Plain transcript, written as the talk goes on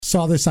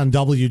saw this on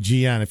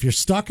WGN. If you're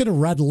stuck at a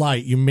red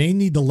light, you may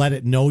need to let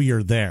it know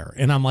you're there.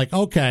 And I'm like,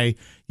 okay,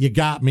 you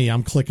got me.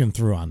 I'm clicking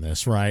through on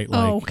this, right?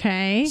 Like,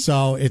 okay.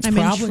 So I'm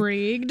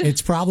intrigued.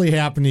 It's probably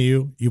happened to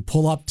you. You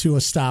pull up to a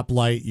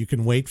stoplight. You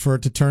can wait for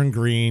it to turn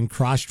green.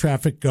 Cross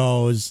traffic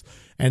goes.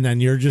 And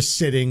then you're just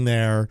sitting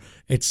there.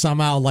 It's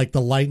somehow like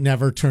the light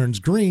never turns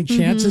green.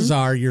 Chances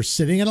are you're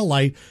sitting at a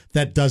light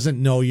that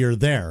doesn't know you're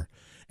there.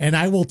 And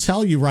I will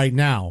tell you right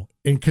now,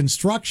 in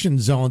construction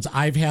zones,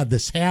 I've had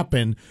this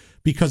happen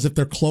because if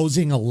they're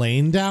closing a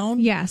lane down,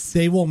 yes,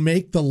 they will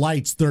make the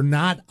lights, they're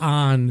not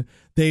on,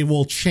 they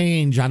will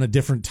change on a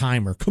different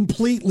timer,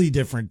 completely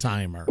different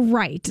timer.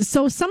 Right.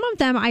 So some of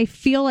them I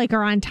feel like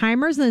are on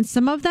timers, and then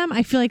some of them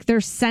I feel like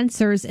there's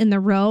sensors in the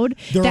road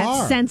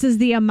that senses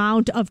the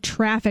amount of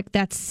traffic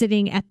that's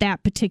sitting at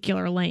that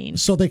particular lane.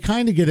 So they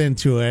kind of get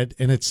into it,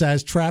 and it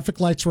says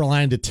traffic lights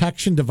rely on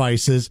detection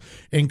devices,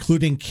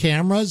 including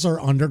cameras or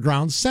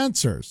underground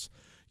sensors.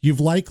 You've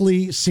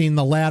likely seen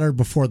the latter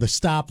before the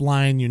stop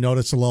line. You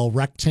notice a little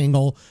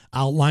rectangle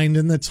outlined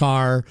in the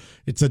tar.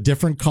 It's a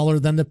different color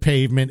than the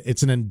pavement.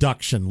 It's an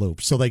induction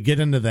loop. So they get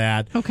into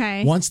that.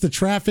 Okay. Once the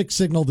traffic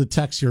signal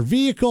detects your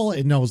vehicle,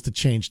 it knows to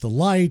change the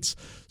lights.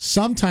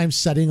 Sometimes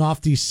setting off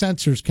these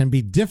sensors can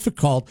be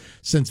difficult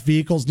since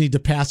vehicles need to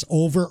pass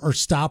over or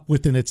stop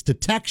within its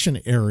detection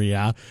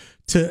area.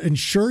 To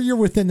ensure you're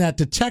within that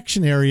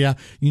detection area,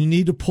 you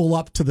need to pull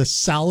up to the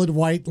solid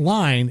white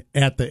line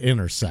at the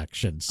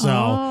intersection.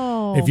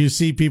 So if you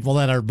see people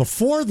that are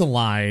before the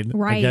line,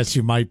 I guess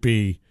you might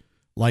be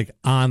like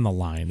on the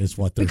line is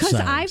what they're saying.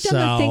 Because I've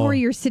done the thing where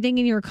you're sitting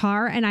in your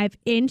car and I've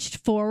inched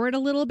forward a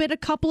little bit a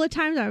couple of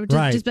times. I would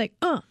just be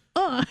like,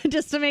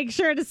 just to make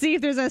sure to see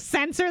if there's a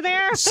sensor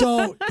there.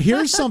 So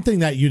here's something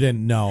that you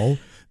didn't know.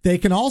 They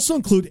can also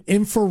include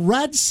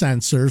infrared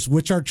sensors,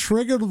 which are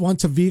triggered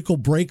once a vehicle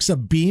breaks a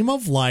beam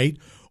of light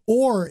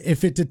or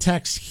if it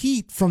detects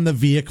heat from the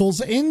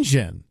vehicle's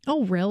engine.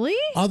 Oh, really?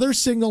 Other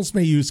signals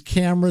may use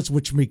cameras,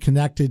 which may be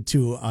connected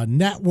to a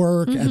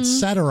network,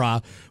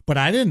 etc. But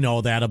I didn't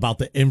know that about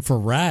the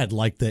infrared,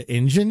 like the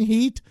engine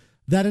heat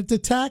that it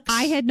detects.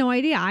 I had no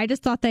idea. I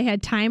just thought they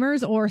had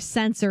timers or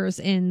sensors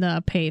in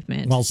the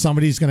pavement. Well,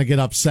 somebody's going to get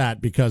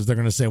upset because they're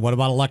going to say, what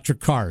about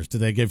electric cars? Do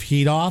they give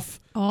heat off?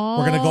 Oh.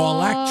 We're going to go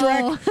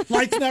electric.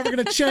 Light's never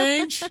going to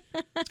change.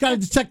 It's got to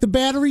detect the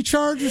battery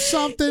charge or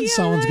something. Yeah,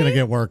 Someone's going to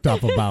get worked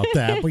up about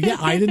that. But yeah,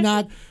 I did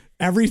not.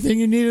 Everything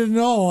you needed to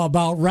know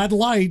about red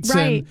lights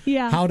and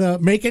how to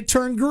make it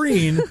turn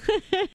green.